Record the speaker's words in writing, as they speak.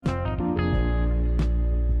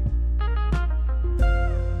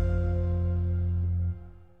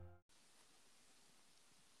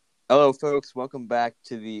Hello, folks. Welcome back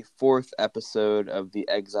to the fourth episode of the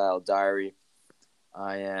Exile Diary.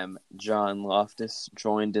 I am John Loftus,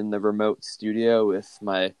 joined in the remote studio with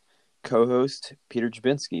my co-host, Peter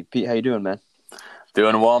Jabinski. Pete, how you doing, man?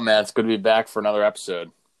 Doing well, man. It's good to be back for another episode.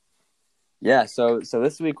 Yeah, so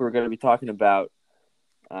this week we're going to be talking about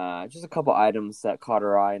just a couple items that caught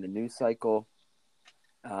our eye in the news cycle.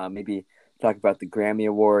 Maybe talk about the Grammy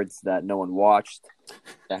Awards that no one watched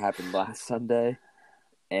that happened last Sunday.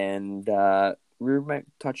 And we might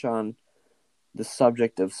touch on the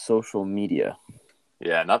subject of social media.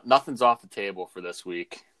 Yeah, nothing's off the table for this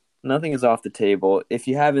week. Nothing is off the table. If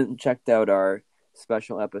you haven't checked out our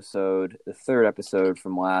special episode, the third episode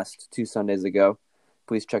from last 2 Sundays ago,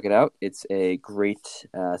 please check it out. It's a great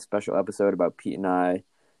special episode about Pete and I,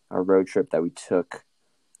 our road trip that we took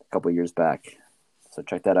a couple of years back. So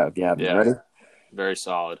check that out if you haven't already. Very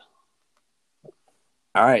solid.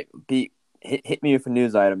 All right, Pete, hit me with a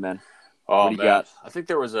news item, man. Oh, what do you man. got? I think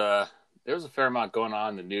there was a fair amount going on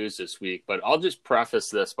in the news this week, but I'll just preface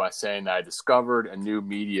this by saying that I discovered a new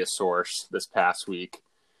media source this past week.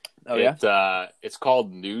 Oh, yeah? It's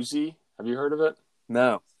called Newsy. Have you heard of it?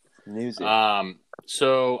 No. Newsy.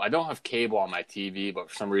 So I don't have cable on my TV, but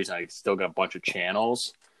for some reason I still got a bunch of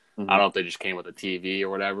channels. Mm-hmm. I don't know if they just came with a TV or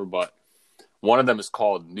whatever, but one of them is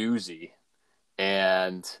called Newsy,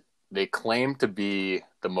 and they claim to be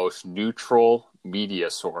the most neutral media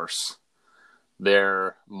source.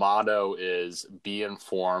 Their motto is "Be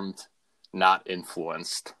informed, not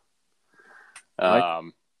influenced."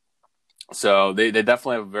 So they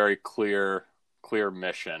definitely have a very clear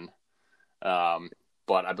mission. But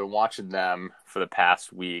I've been watching them for the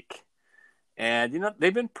past week, and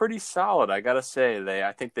they've been pretty solid. I gotta say,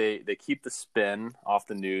 I think they keep the spin off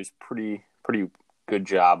the news pretty good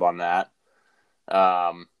job on that.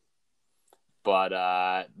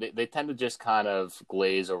 But they tend to just kind of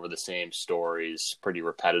glaze over the same stories pretty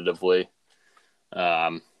repetitively.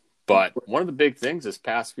 But one of the big things this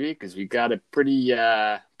past week is we got a pretty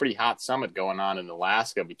hot summit going on in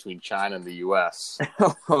Alaska between China and the U.S.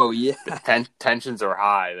 Oh, yeah. Tensions are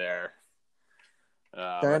high there.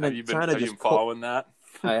 Have you been following that?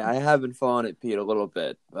 I have been following it, Pete, a little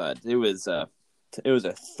bit, but it was a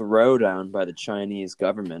throwdown by the Chinese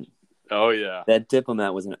government. Oh, yeah. That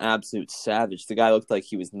diplomat was an absolute savage. The guy looked like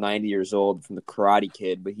he was 90 years old from the Karate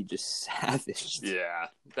Kid, but he just savaged. Yeah.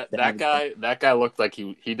 That guy looked like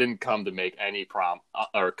he didn't come to make any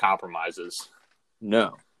compromises.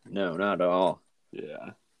 No, not at all. Yeah.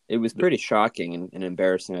 It was pretty shocking and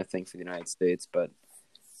embarrassing, I think, for the United States, but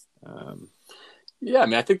yeah, I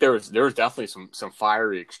mean, I think there was definitely some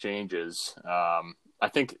fiery exchanges. I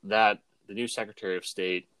think that the new Secretary of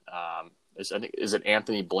State is it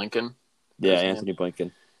Anthony Blinken? Yeah, Anthony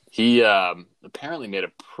Blinken. He apparently made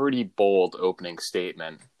a pretty bold opening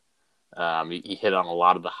statement. He hit on a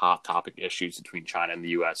lot of the hot topic issues between China and the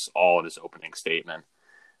U.S. all in his opening statement.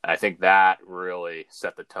 And I think that really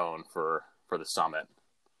set the tone for the summit.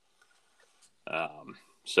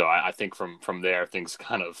 So I think from there things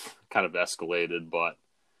kind of escalated, but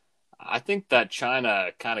I think that China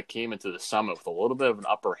kind of came into the summit with a little bit of an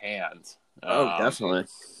upper hand. Oh, definitely.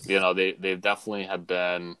 They definitely have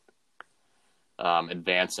been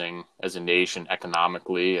advancing as a nation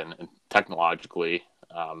economically and technologically.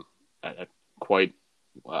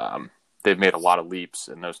 They've made a lot of leaps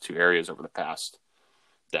in those two areas over the past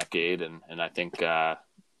decade, and I think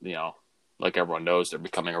like everyone knows, they're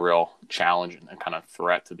becoming a real challenge and kind of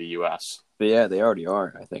threat to the U.S. But yeah, they already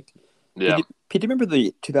are, I think. Yeah. Pete, do you remember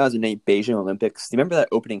the 2008 Beijing Olympics? Do you remember that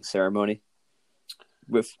opening ceremony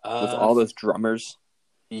with all those drummers?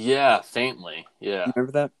 Yeah, faintly. Yeah. You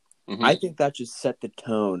remember that? Mm-hmm. I think that just set the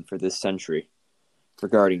tone for this century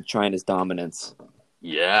regarding China's dominance.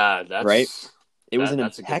 Yeah, that's right. It was an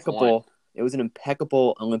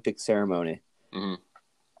impeccable Olympic ceremony, mm-hmm.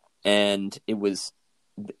 and it was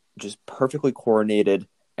just perfectly coordinated.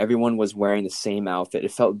 Everyone was wearing the same outfit.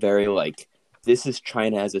 It felt very like this is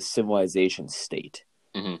China as a civilization state.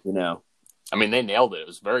 Mm-hmm. I mean, they nailed it. It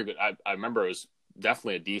was very good. I remember it was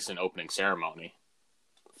definitely a decent opening ceremony.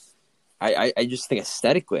 I just think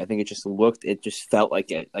aesthetically, I think it just felt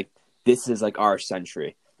like it. Like this is like our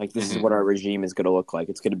century. Like this mm-hmm. is what our regime is going to look like.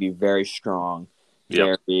 It's going to be very strong.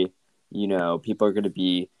 Yep. Very, people are going to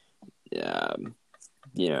be,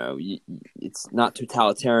 it's not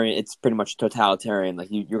totalitarian. It's pretty much totalitarian. Like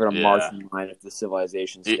you're going to march in line of the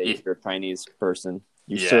civilization state. If you're a Chinese person,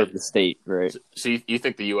 you serve the state, right? So you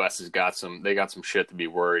think the U.S. has got some shit to be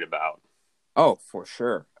worried about? Oh, for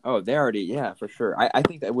sure. Oh, they already, for sure. I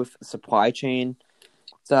think that with supply chain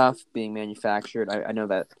stuff being manufactured, I know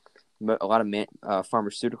that a lot of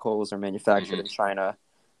pharmaceuticals are manufactured in China.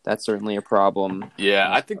 That's certainly a problem.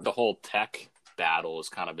 Yeah, I think the whole tech battle is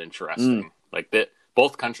kind of interesting. Like that,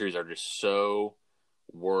 both countries are just so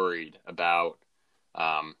worried about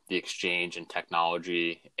the exchange in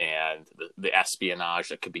technology and the espionage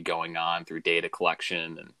that could be going on through data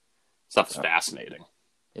collection and stuff is fascinating.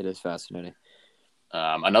 It is fascinating.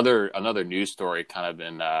 Another news story kind of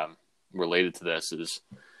in related to this is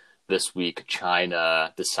this week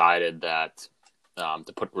China decided that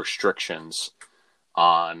to put restrictions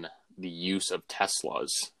on the use of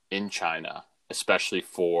Teslas in China, especially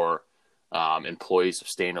for employees of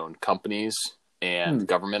state-owned companies and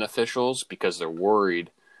government officials, because they're worried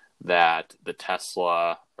that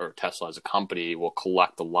Tesla as a company will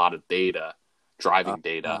collect a lot of data, driving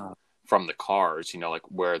data from the cars, like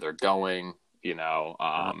where they're going,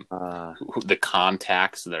 the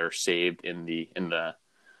contacts that are saved in the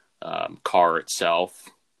car itself.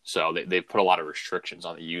 So they put a lot of restrictions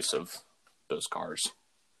on the use of those cars.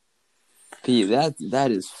 Pete,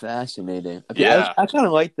 that is fascinating. Yeah, I kind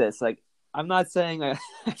of like this. Like, I'm not saying we're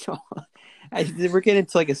getting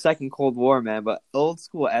into like a second Cold War, man, but old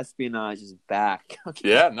school espionage is back. Okay.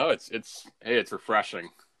 Yeah, no, it's refreshing.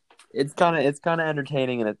 It's kind of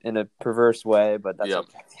entertaining in a perverse way, but that's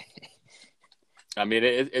okay. I mean,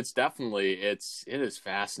 it's definitely it is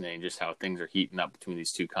fascinating just how things are heating up between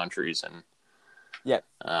these two countries, and the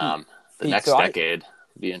next decade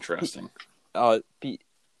will be interesting. Pete,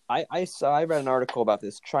 I read an article about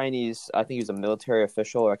this Chinese. I think he was a military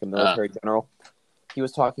official, like a military general. He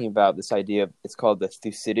was talking about this idea. It's called the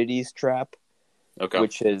Thucydides trap,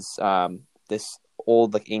 which is this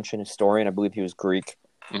old, like, ancient historian. I believe he was Greek.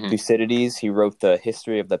 Thucydides. He wrote the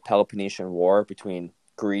history of the Peloponnesian War between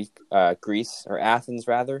Greece or Athens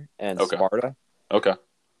rather, and Sparta.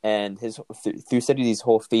 And his Thucydides'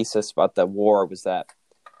 whole thesis about the war was that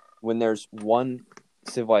when there's one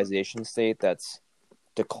civilization state that's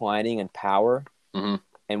declining in power, and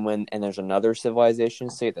there's another civilization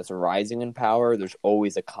state that's rising in power, there's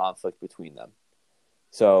always a conflict between them.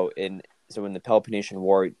 So in the Peloponnesian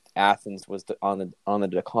War, Athens was on the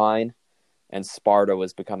decline, and Sparta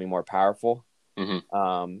was becoming more powerful. You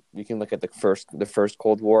can look at the first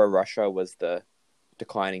Cold War. Russia was the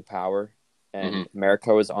declining power, and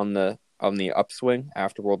America was on the upswing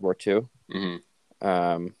after World War II.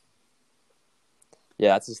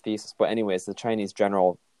 Yeah, that's his thesis. But anyways, the Chinese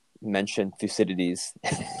general mentioned Thucydides.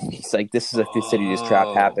 He's like, this is a Thucydides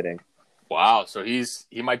trap happening. Wow, so he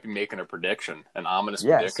might be making a prediction, an ominous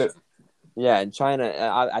prediction. In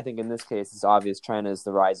China, I think in this case, it's obvious China is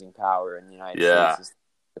the rising power and the United States is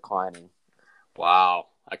declining. Wow,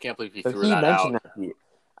 I can't believe he threw that out.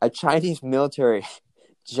 A Chinese military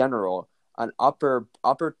general, an upper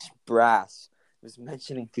brass, was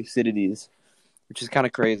mentioning Thucydides, which is kind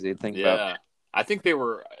of crazy to think about. Yeah, I think they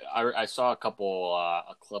were. I saw a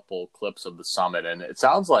couple clips of the summit, and it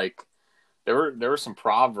sounds like there were some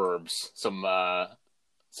proverbs, some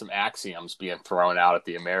axioms being thrown out at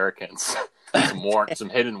the Americans, some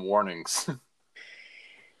hidden warnings.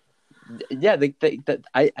 Yeah,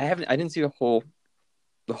 I didn't see the whole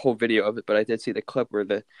video of it, but I did see the clip where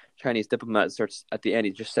the Chinese diplomat starts at the end.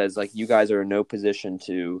 He just says, like, you guys are in no position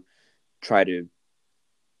to try to,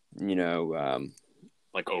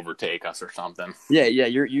 like overtake us or something. Yeah. He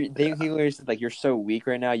literally said, like, you're so weak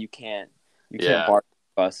right now. You can't bar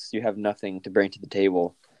us. You have nothing to bring to the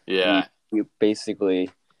table. Yeah.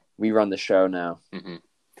 We run the show now. And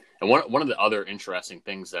one of the other interesting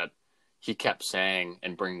things that he kept saying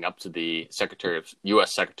and bringing up to the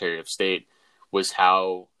U.S. Secretary of State was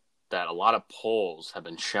how that a lot of polls have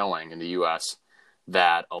been showing in the U.S.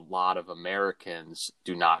 that a lot of Americans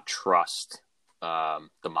do not trust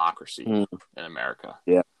democracy in America.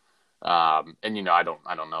 Yeah. And I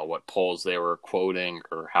don't know what polls they were quoting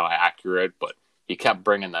or how accurate, but he kept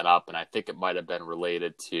bringing that up, and I think it might have been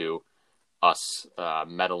related to us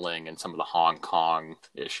meddling in some of the Hong Kong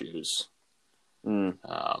issues.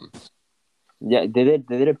 Yeah, they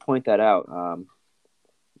did point that out.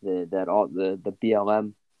 That all the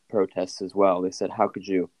BLM protests as well. They said, "How could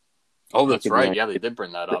you?" Oh, that's right. Yeah, they did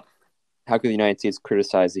bring that up. How could the United States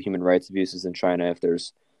criticize the human rights abuses in China if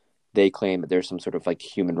they claim that there's some sort of like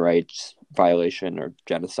human rights violation or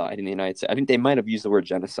genocide in the United States? I think they might have used the word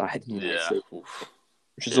genocide in the United States,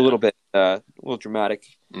 which is a little bit a little dramatic.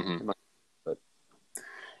 But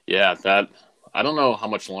yeah, that I don't know how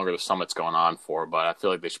much longer the summit's going on for, but I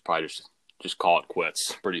feel like they should probably just call it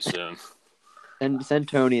quits pretty soon. And send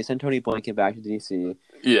Tony Blinken back to DC.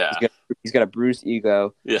 Yeah, he's got a bruised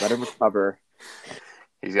ego. Yeah. Let him recover.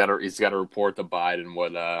 He's got to report to Biden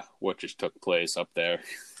what just took place up there.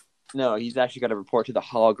 No, he's actually got to report to the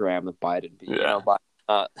hologram of Biden. But,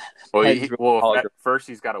 Well, heads really at hologram. first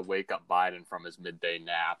he's got to wake up Biden from his midday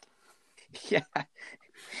nap. Yeah, And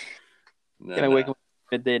then, gonna wake up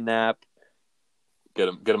midday nap. get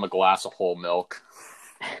him a glass of whole milk.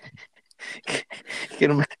 Get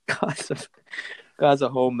him a glass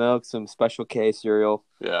of whole milk, some Special K cereal.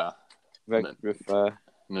 Yeah. And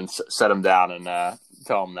then set him down and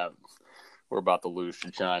tell him that we're about to lose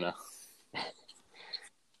to China.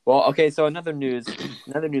 Well, okay. So another news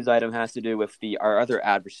item has to do with our other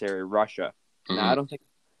adversary, Russia. Mm-hmm. Now, I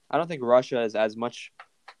don't think Russia is as much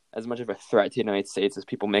of a threat to the United States as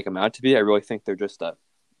people make them out to be. I really think they're just a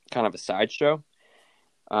kind of a sideshow.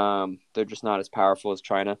 They're just not as powerful as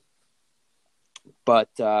China. But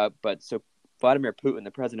so Vladimir Putin,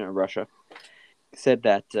 the president of Russia, said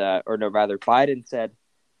that, Biden said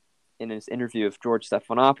in his interview with George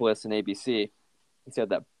Stephanopoulos on ABC, he said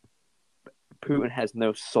that Putin has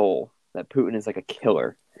no soul. That Putin is like a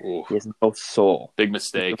killer. Ooh. He has no soul. Big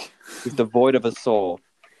mistake. He's devoid of a soul.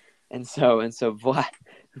 And so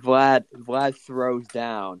Vlad throws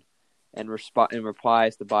down and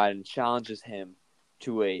replies to Biden, challenges him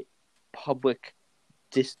to a public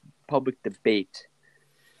debate,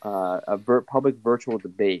 public virtual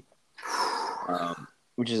debate,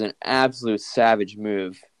 which is an absolute savage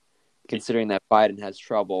move, considering that Biden has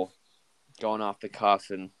trouble going off the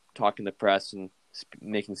cuff and talking to the press and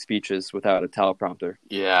making speeches without a teleprompter.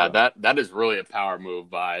 Yeah, that is really a power move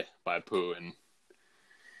by Putin.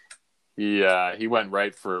 He went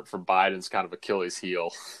right for Biden's kind of Achilles heel.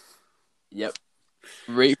 Yep,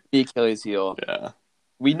 right for the Achilles heel. Yeah,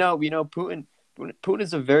 we know Putin. Putin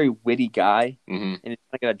is a very witty guy, mm-hmm. and he's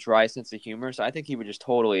like a dry sense of humor. So I think he would just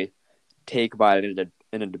totally take Biden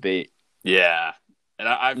in a debate. Yeah, and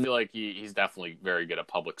I feel like he's definitely very good at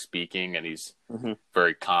public speaking, and he's mm-hmm.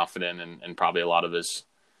 very confident in probably a lot of his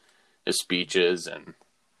speeches. And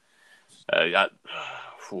I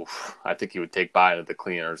think he would take Biden to the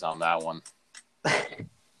cleaners on that one.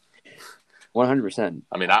 100%.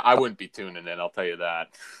 I mean, I wouldn't be tuning in. I'll tell you that.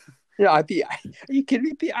 Yeah, are you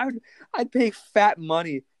kidding me? I'd pay fat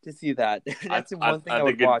money to see that. That's the one thing I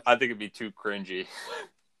would watch. I think it'd be too cringy.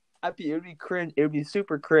 It would be cringe. It would be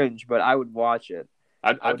super cringe, but I would watch it.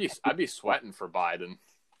 I'd be sweating for Biden.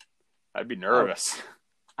 I'd be nervous.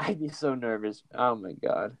 I'd be so nervous. Oh my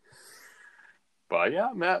god. But yeah,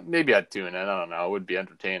 maybe I'd tune in. I don't know. It would be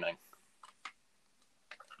entertaining.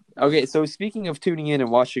 Okay, so speaking of tuning in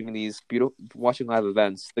and watching watching live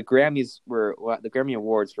events, the Grammy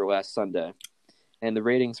Awards were last Sunday, and the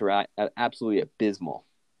ratings were absolutely abysmal.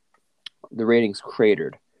 The ratings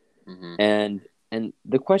cratered, mm-hmm. and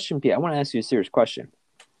the question, Pete, I want to ask you a serious question.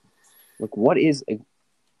 Like,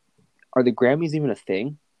 are the Grammys even a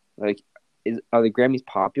thing? Like, are the Grammys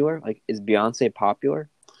popular? Like, is Beyonce popular?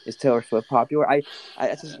 Is Taylor Swift popular?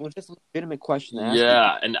 It's just a legitimate question to ask.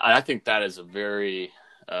 Yeah, and I think that is a very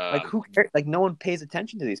like, who cares? Like, no one pays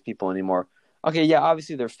attention to these people anymore. Okay, yeah,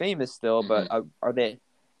 obviously they're famous still, but are they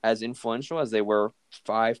as influential as they were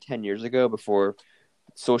 5-10 years ago before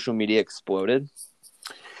social media exploded?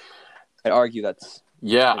 I'd argue that's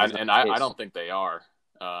I don't think they are.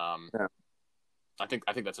 Yeah. I think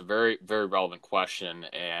that's a very, very relevant question,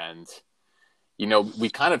 and you know, we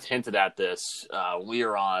kind of hinted at this. We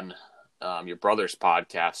were on your brother's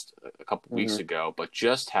podcast a couple weeks ago, but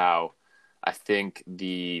just how I think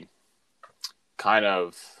the kind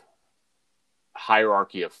of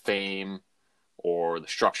hierarchy of fame or the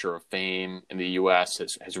structure of fame in the U.S.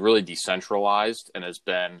 has really decentralized and has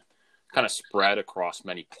been kind of spread across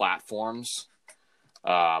many platforms.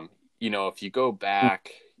 You know, if you go back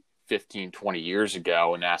 15, 20 years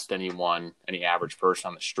ago and asked any average person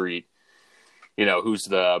on the street, you know, who's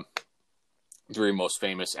the 3 most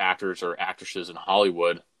famous actors or actresses in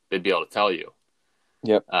Hollywood, they'd be able to tell you.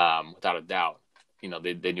 Yep. Without a doubt. You know,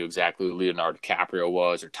 they knew exactly who Leonardo DiCaprio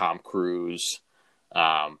was or Tom Cruise.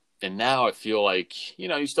 And now I feel like, you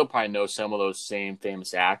know, you still probably know some of those same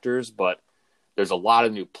famous actors, but there's a lot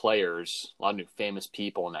of new players, a lot of new famous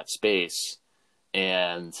people in that space.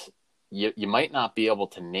 And you might not be able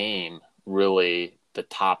to name really the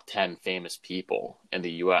top 10 famous people in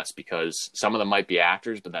the U.S. because some of them might be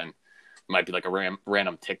actors, but then it might be like a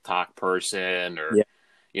random TikTok person or,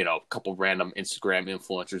 you know, a couple random Instagram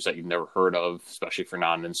influencers that you've never heard of, especially for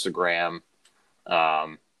non-Instagram.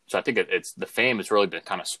 So I think it's the fame has really been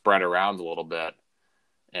kind of spread around a little bit.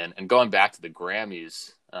 And going back to the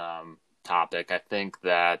Grammys topic, I think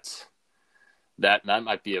that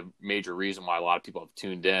might be a major reason why a lot of people have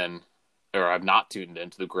tuned in or have not tuned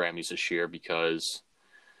into the Grammys this year, because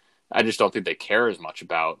I just don't think they care as much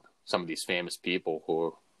about some of these famous people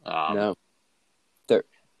who no,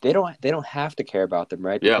 they don't have to care about them,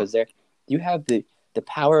 right? Yeah. Because you have the the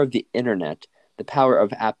power of the internet, the power of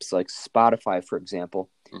apps like Spotify, for example.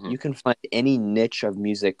 Mm-hmm. You can find any niche of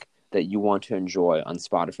music that you want to enjoy on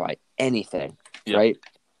Spotify. Anything, Yep. right?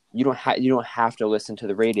 You don't have to listen to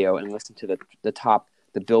the radio and listen to the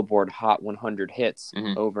Billboard Hot 100 hits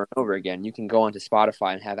Mm-hmm. over and over again. You can go onto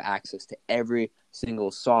Spotify and have access to every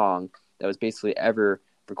single song that was basically ever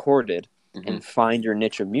recorded and find your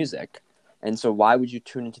niche of music. And so why would you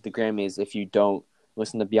tune into the Grammys if you don't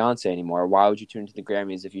listen to Beyonce anymore? Why would you tune into the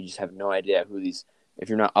Grammys if you just have no idea if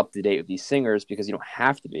you're not up to date with these singers, because you don't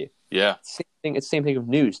have to be. Yeah. It's the same thing with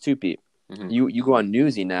news too, Pete. Mm-hmm. You go on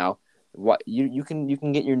Newsy now. What you can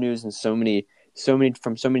get your news in so many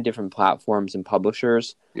from so many different platforms and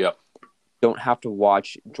publishers. Yep. Don't have to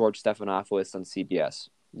watch George Stephanopoulos on CBS.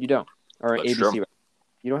 You don't. Or That's ABC. true.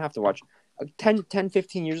 You don't have to watch. 10,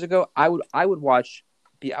 15 years ago, I would watch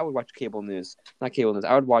cable news. Not cable news.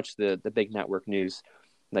 I would watch the big network news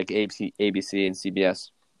like ABC and CBS.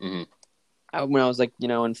 Mm-hmm. When I was like,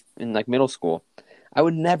 in like middle school. I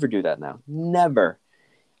would never do that now. Never.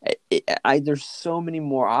 There's so many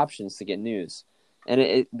more options to get news.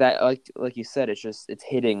 And that like you said, it's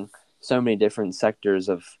hitting so many different sectors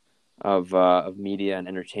of media and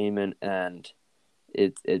entertainment, and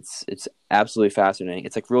it's absolutely fascinating.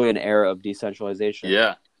 It's like really an era of decentralization.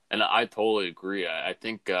 Yeah, and I totally agree. I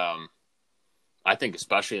think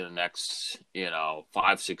especially in the next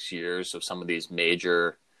 5-6 years of some of these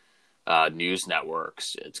major news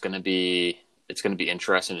networks, it's going to be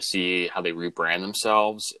interesting to see how they rebrand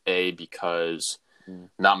themselves. Because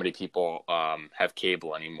not many people have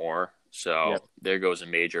cable anymore, so there goes a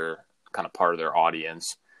major kind of part of their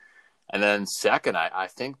audience. And then second, I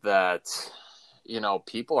think that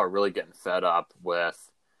people are really getting fed up with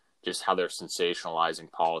just how they're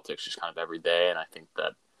sensationalizing politics just kind of every day, and I think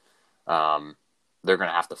that they're going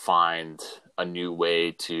to have to find a new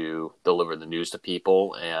way to deliver the news to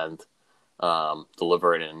people and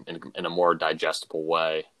deliver it in a more digestible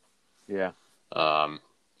way. Yeah.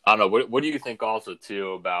 I don't know. What do you think also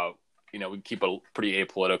too about, we keep it pretty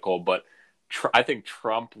apolitical, but I think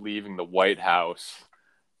Trump leaving the White House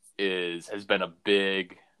has been a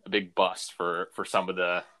big bust for some of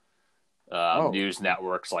the news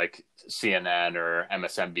networks like CNN or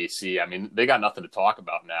MSNBC. I mean, they got nothing to talk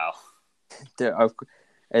about now.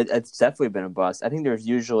 It's definitely been a bust. I think there's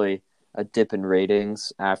usually a dip in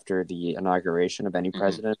ratings after the inauguration of any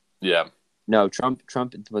president. Mm-hmm. Yeah. No, Trump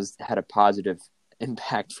had a positive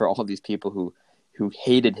impact for all these people who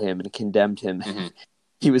hated him and condemned him. Mm-hmm.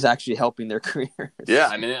 He was actually helping their careers. Yeah,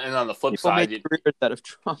 I mean, and on the flip people side, made careers out of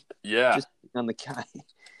Trump. Yeah, just on the guy.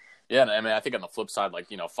 Yeah, I mean, I think on the flip side, like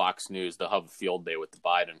Fox News, they'll have a field day with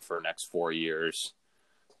Biden for the next 4 years.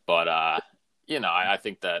 But I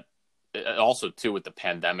think that also too with the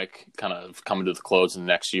pandemic kind of coming to the close in the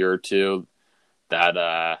next year or two,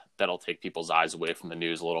 that'll take people's eyes away from the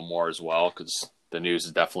news a little more as well, because the news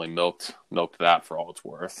has definitely milked that for all it's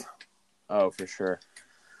worth. Oh, for sure.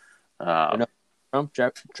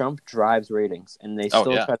 Trump drives ratings, and they still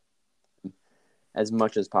try to as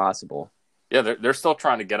much as possible. Yeah, they're still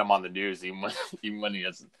trying to get him on the news, even when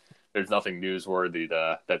there's nothing newsworthy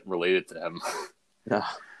that related to him. No.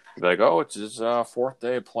 Like, oh, it's his fourth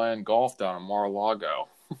day of playing golf down in Mar-a-Lago.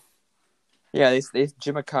 Yeah,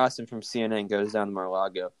 Jim Acosta from CNN goes down to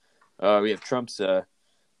Mar-a-Lago. We have Trump's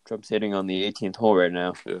hitting on the 18th hole right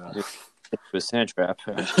now. Yeah. It's a sand trap.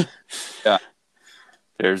 Yeah.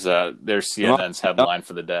 There's CNN's headline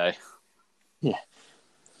for the day. Yeah.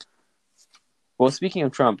 Well, speaking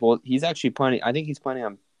of Trump, he's actually planning. I think he's planning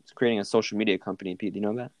on creating a social media company. Pete, do you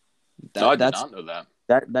know that? No, I did not know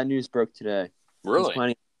that. That news broke today.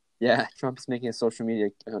 Really? Trump is making a social media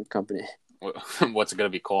company. What's it going to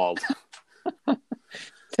be called? I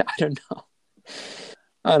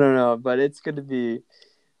don't know, but it's going to be.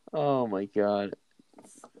 Oh my God.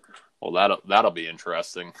 Well, that'll be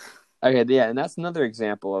interesting. Okay, yeah, and that's another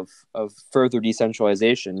example of further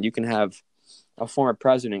decentralization. You can have a former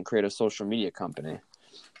president create a social media company.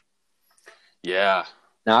 Yeah.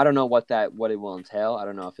 Now I don't know what it will entail. I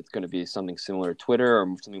don't know if it's going to be something similar to Twitter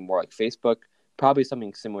or something more like Facebook. Probably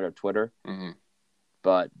something similar to Twitter. Mm-hmm.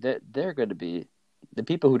 But they're going to be, the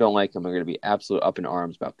people who don't like him are going to be absolutely up in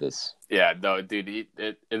arms about this. Yeah, no, dude,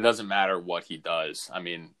 it doesn't matter what he does. I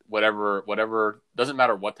mean, whatever, doesn't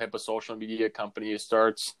matter what type of social media company he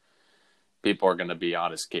starts, people are going to be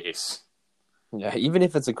on his case. Yeah, even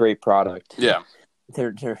if it's a great product. Yeah.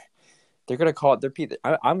 They're going to call it.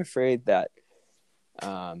 I'm afraid that,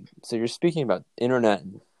 so you're speaking about internet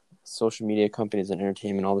and social media companies and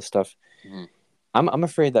entertainment, all this stuff. Mm-hmm. I'm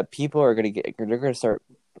afraid that people are going to start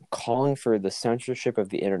calling for the censorship of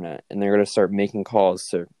the internet, and they're going to start making calls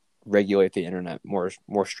to regulate the internet more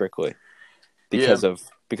strictly Yeah,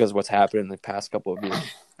 because of what's happened in the past couple of years.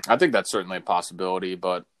 I think that's certainly a possibility,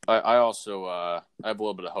 but I also I have a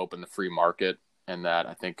little bit of hope in the free market, and that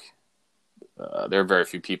I think there are very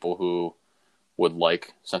few people who would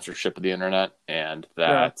like censorship of the internet, and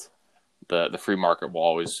Right. that the free market will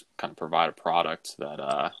always kind of provide a product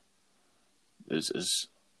that is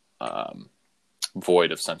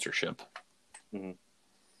void of censorship. Mm-hmm.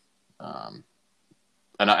 Um,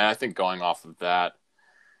 and I think going off of that,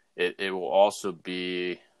 it will also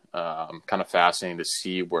be kind of fascinating to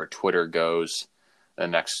see where Twitter goes the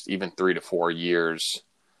next even 3 to 4 years,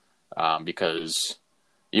 because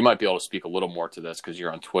you might be able to speak a little more to this because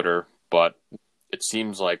you're on Twitter, but it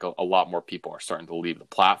seems like a lot more people are starting to leave the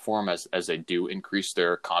platform as they do increase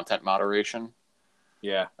their content moderation.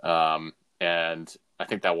 Yeah. And I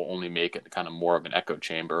think that will only make it kind of more of an echo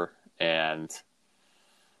chamber, and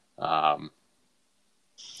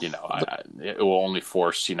it will only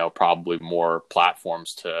force probably more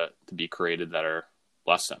platforms to be created that are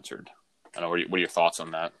less censored. I don't know. What are your thoughts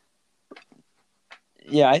on that?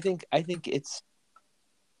 Yeah, I think it's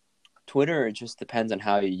Twitter. It just depends on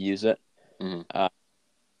how you use it. Mm-hmm.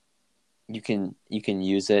 You can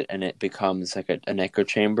use it, and it becomes like an echo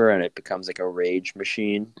chamber, and it becomes like a rage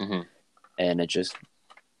machine, Mm-hmm. and it just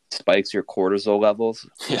spikes your cortisol levels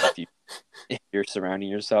Yeah. if you're surrounding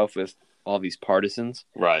yourself with all these partisans.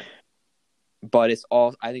 Right. But I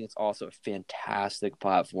think it's also a fantastic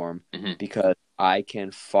platform Mm-hmm. because I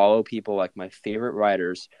can follow people like my favorite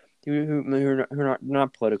writers who are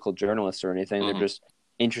not political journalists or anything. Mm-hmm. They're just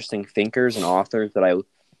interesting thinkers and authors that I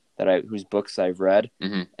whose books I've read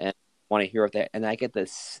Mm-hmm. and want to hear what they, and I get to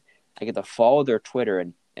follow their Twitter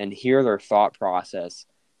and hear their thought process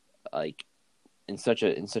like in such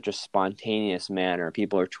a spontaneous manner.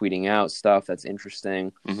 People are tweeting out stuff that's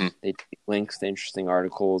interesting. Mm-hmm. They tweet links to interesting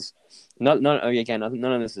articles. None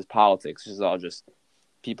of this is politics. This is all just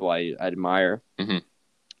people I admire. Mm-hmm.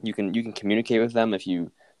 You can communicate with them if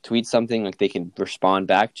you tweet something. Like they can respond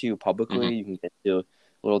back to you publicly. Mm-hmm. You can get into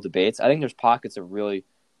little debates. I think there's pockets of really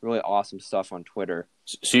really awesome stuff on Twitter.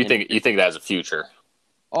 So you think that has a future?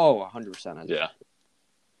 Oh, 100%. Yeah.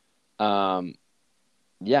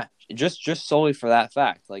 Yeah, just solely for that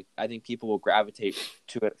fact. Like, I think people will gravitate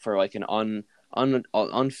to it for like an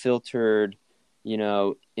unfiltered,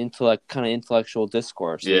 intellectual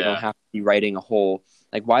discourse. So they don't Yeah. have to be writing a whole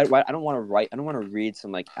like why I don't want to write. I don't want to read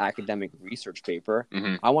some like academic research paper.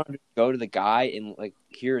 Mm-hmm. I want to go to the guy and like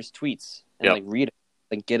hear his tweets and Yep. like read it,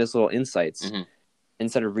 like get his little insights Mm-hmm.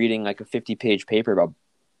 instead of reading like a 50-page paper about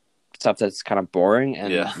stuff that's kind of boring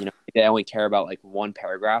and Yeah. I only care about like one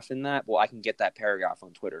paragraph in that. Well, I can get that paragraph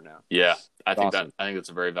on Twitter now. Yeah. I think awesome. that's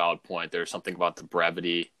a very valid point. There's something about the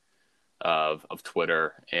brevity of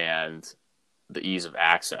Twitter and the ease of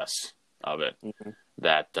access of it Mm-hmm.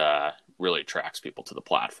 that really attracts people to the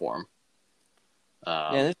platform.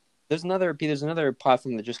 Yeah, there's another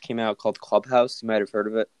platform that just came out called Clubhouse. You might have heard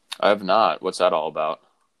of it. I have not. What's that all about?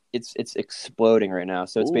 It's exploding right now.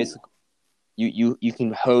 So it's basically you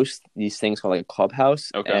can host these things called like a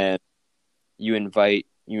Clubhouse, Okay. and you invite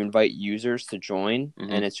users to join,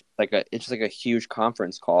 Mm-hmm. and it's just like a huge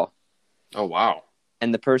conference call. Oh wow!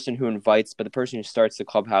 And the person who starts the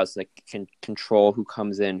Clubhouse like can control who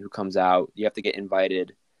comes in, who comes out. You have to get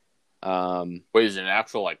invited. Wait, is it an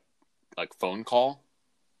actual like phone call?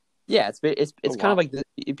 Yeah, it's kind of like the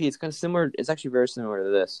EP. It's kind of similar. It's actually very similar to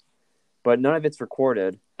this, but none of it's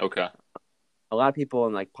recorded. Okay. A lot of people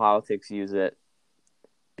in like politics use it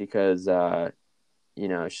because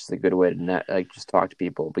it's just a good way to just talk to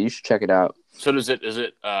people. But you should check it out. So is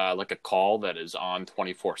it like a call that is on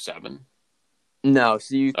 24/7? No,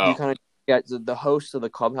 so you kind of get the host of the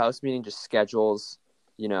Clubhouse meeting just schedules.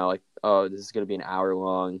 Like, oh, this is going to be an hour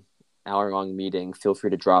long meeting. Feel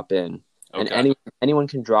free to drop in. Okay. And anyone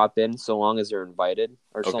can drop in so long as they're invited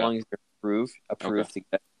or so Okay. long as they're approved Okay. to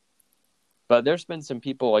get. But there's been some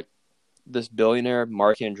people like this billionaire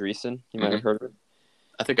Mark Andreessen. You might have heard of him.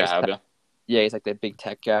 I think I have. Yeah. Yeah, he's like that big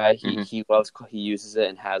tech guy. He uses it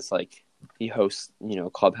and has like he hosts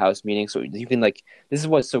Clubhouse meetings. So you can this is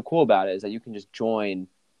what's so cool about it is that you can just join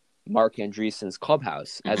Mark Andreessen's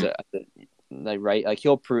Clubhouse as a right, like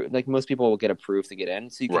he'll approve, like most people will get approved to get in,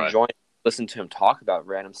 so you can join, listen to him talk about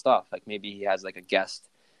random stuff. Like maybe he has like a guest,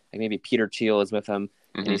 like maybe Peter Thiel is with him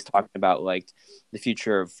and he's talking about like the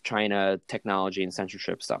future of China technology and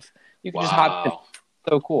censorship stuff. You can just hop in.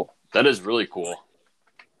 So cool. That is really cool.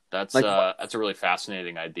 That's a really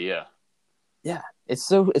fascinating idea. Yeah, it's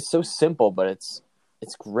so simple, but it's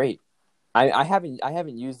great. I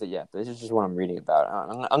haven't used it yet, but this is just what I'm reading about.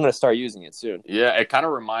 I'm going to start using it soon. Yeah, it kind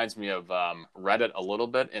of reminds me of Reddit a little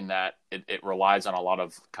bit in that it relies on a lot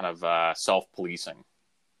of kind of self-policing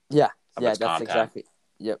Yeah, of yeah, its that's content. exactly.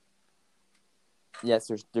 Yep.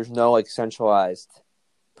 Yes, there's no like centralized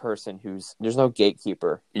person there's no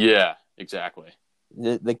gatekeeper. Yeah, exactly.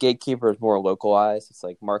 The gatekeeper is more localized. It's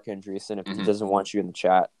like Mark Andreessen. If he Hmm. doesn't want you in the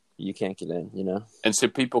chat, you can't get in. And so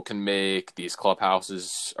people can make these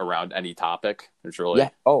clubhouses around any topic. It's Yeah. really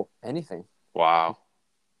Oh, anything. wow.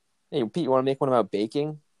 Hey, Pete, you want to make one about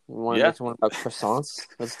baking? You want to Yeah, make one about croissants?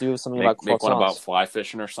 Let's do something about make one about croissants. fly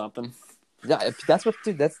fishing or something. Yeah, that's what,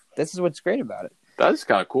 dude. This is what's great about it. That is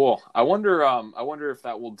kind of cool. I wonder if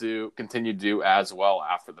that will continue to do as well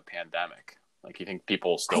after the pandemic. Like, you think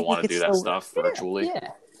people I still think want to do it's that so. stuff Yeah, virtually?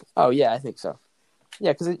 yeah. Oh yeah, I think so.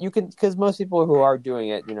 Yeah, because most people who are doing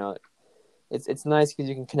it, it's nice because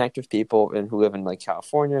you can connect with people and who live in like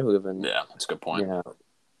California, who live in Yeah, that's a good you point. know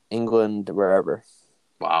England, wherever.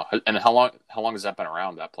 Wow. And how long has that been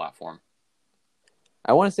around, that platform?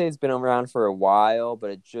 I want to say it's been around for a while,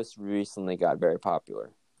 but it just recently got very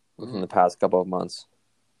popular within Hmm. the past couple of months.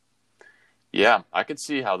 Yeah, I could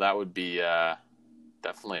see how that would be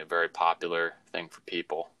definitely a very popular thing for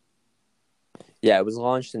people. Yeah, it was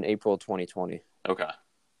launched in April 2020. Okay.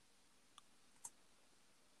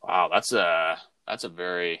 Wow, that's a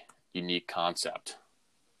very unique concept.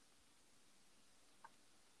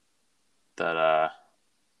 That that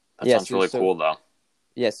Yeah, sounds so, really so cool though.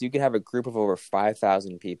 yeah, so you could have a group of over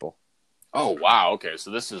 5,000 people. Oh wow, okay, so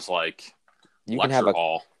this is like You can have lecture a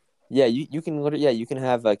hall. Yeah, you can literally you can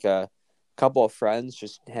have like a couple of friends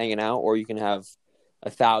just hanging out, or you can have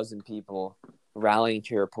 1,000 people rallying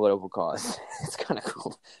to your political cause. It's kind of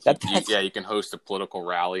cool. So That's yeah, you can host a political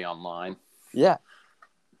rally online. yeah,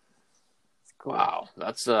 it's cool. Wow,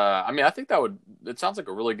 that's I mean, I think that would it sounds like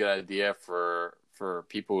a really good idea for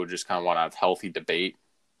people who just kind of want to have healthy debate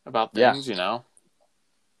about Yeah, things,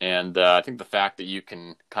 And I think the fact that you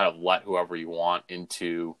can kind of let whoever you want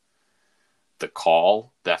into the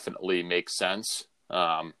call definitely makes sense.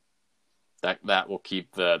 That will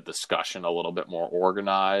keep the discussion a little bit more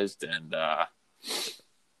organized and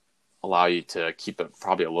allow you to keep it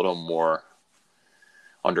probably a little more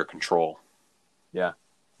under control. yeah,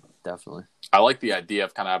 definitely. I like the idea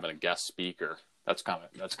of kind of having a guest speaker. That's kind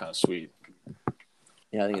of sweet.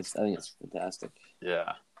 Yeah, I think it's fantastic.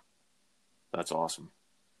 Yeah, that's awesome.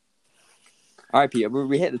 All right, Pete,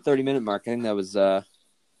 we hit the 30-minute mark. I think that was an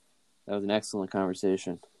excellent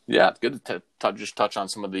conversation. Yeah, it's good to just touch on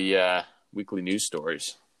some of the weekly news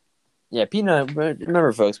stories. Yeah, Pete and I,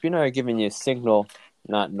 remember, folks, Pete and I are giving you signal,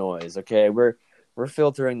 not noise. Okay, we're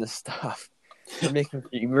filtering the stuff.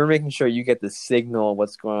 We're making sure you get the signal of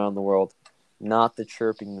what's going on in the world, not the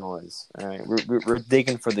chirping noise. All right, we're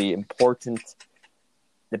digging for the important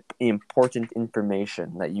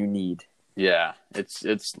information that you need. Yeah, it's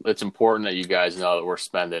important that you guys know that we're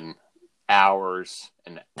spending hours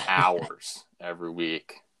and hours every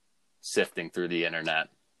week sifting through the internet.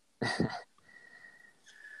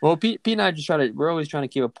 Well, Pete and I we're always trying to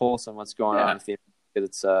keep a pulse on what's going on Yeah, with the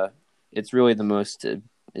because it's really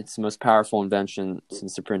it's the most powerful invention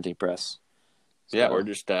since the printing press. yeah, we're So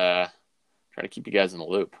just trying to keep you guys in the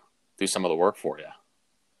loop, do some of the work for you.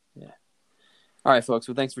 yeah. All right, folks.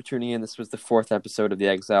 Well, thanks for tuning in. This was the 4th episode of the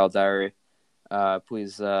Exile Diary.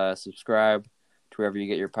 Please subscribe to wherever you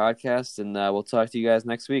get your podcasts, and we'll talk to you guys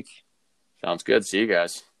next week. Sounds good. See you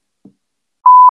guys.